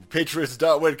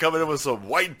Patriots.win coming in with some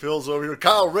white pills over here.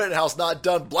 Kyle Rittenhouse not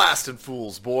done blasting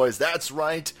fools, boys. That's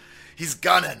right. He's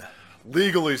gunning,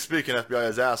 legally speaking,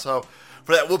 FBI's asshole,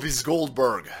 for that Whoopi's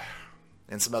Goldberg.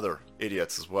 And some other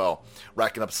idiots as well.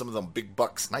 Racking up some of them big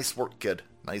bucks. Nice work, kid.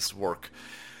 Nice work.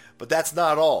 But that's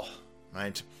not all,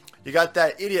 right? You got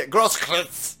that idiot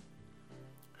Grosskreutz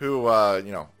who,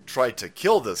 tried to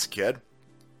kill this kid.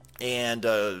 And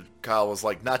Kyle was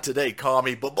like, not today,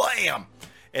 commie, but blam!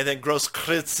 And then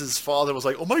Grosskreitz's father was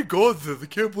like, oh my god, I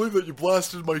can't believe that you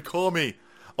blasted my commie,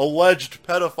 alleged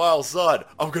pedophile son.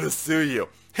 I'm gonna sue you.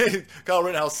 Kyle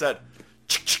Rittenhouse said,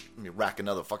 let me rack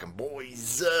another fucking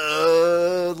boys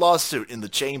lawsuit in the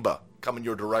chamber. Coming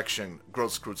your direction,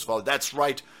 Grosskreitz's father. That's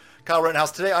right, Kyle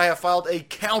Rittenhouse. Today I have filed a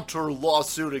counter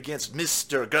lawsuit against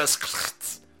Mr.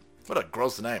 Grosskreutz. What a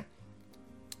gross name.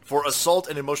 For assault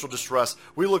and emotional distress.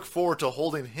 We look forward to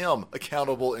holding him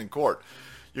accountable in court.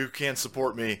 You can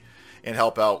support me and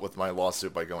help out with my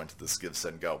lawsuit by going to this Give,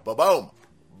 Send, Go. Ba-boom!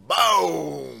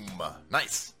 Boom!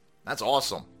 Nice. That's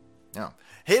awesome. Yeah.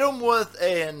 Hit him with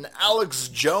an Alex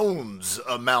Jones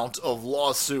amount of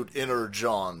lawsuit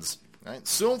energons. Right?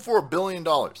 Sue him for $1 billion.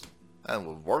 That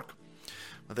would work.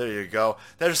 But there you go.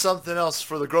 There's something else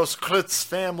for the Grosskreutz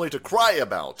family to cry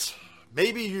about.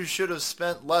 Maybe you should have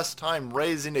spent less time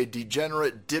raising a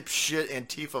degenerate, dipshit,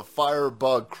 Antifa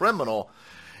firebug criminal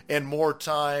and more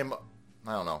time,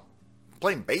 I don't know,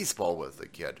 playing baseball with the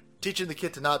kid. Teaching the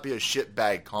kid to not be a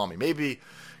shitbag commie. Maybe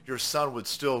your son would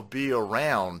still be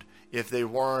around if they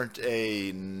weren't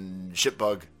a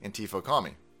shitbug Antifa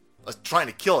commie. Trying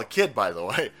to kill a kid, by the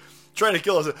way. Trying to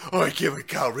kill us. Oh, I can't believe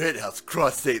Kyle Rittenhouse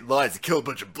crossed state lines and killed a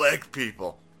bunch of black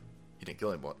people. He didn't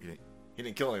kill anybody. He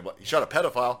didn't kill anybody. He shot a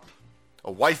pedophile,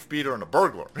 a wife beater, and a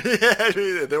burglar.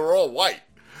 They were all white.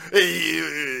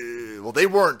 Well, they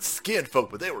weren't skin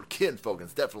folk, but they were kin folk, and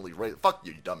it's definitely right. Fuck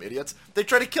you, you dumb idiots. They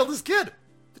tried to kill this kid.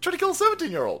 They tried to kill a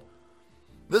 17-year-old.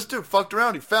 This dude fucked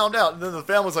around, he found out, and then the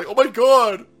family's like, oh my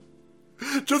god,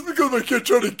 just because my kid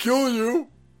tried to kill you,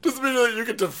 doesn't mean that you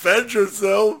can defend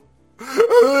yourself.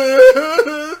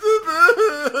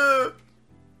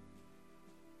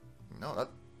 No,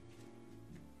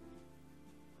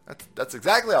 that's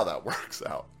exactly how that works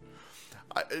out.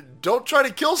 Don't try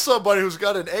to kill somebody who's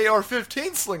got an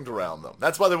AR-15 slinged around them.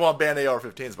 That's why they want to ban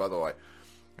AR-15s, by the way.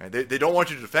 They don't want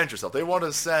you to defend yourself. They want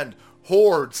to send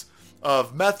hordes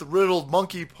of meth-riddled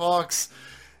monkeypox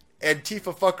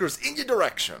Antifa fuckers in your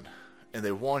direction. And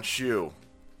they want you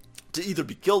to either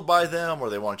be killed by them or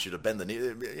they want you to bend the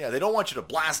knee. Yeah, they don't want you to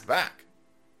blast back.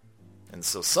 And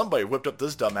so somebody whipped up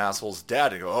this dumb asshole's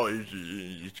dad and go, oh, you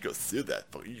should go sue that.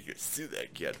 You should go sue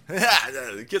that kid.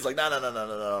 The kid's like,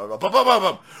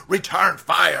 no. Return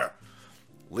fire.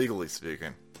 Legally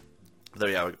speaking. There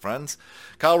you have it, friends.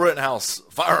 Kyle Rittenhouse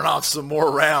firing off some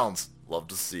more rounds. Love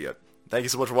to see it. Thank you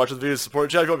so much for watching the video.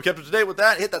 Support the channel. If you want to be kept up to date with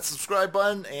that, hit that subscribe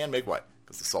button and make way,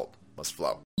 because the salt must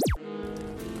flow.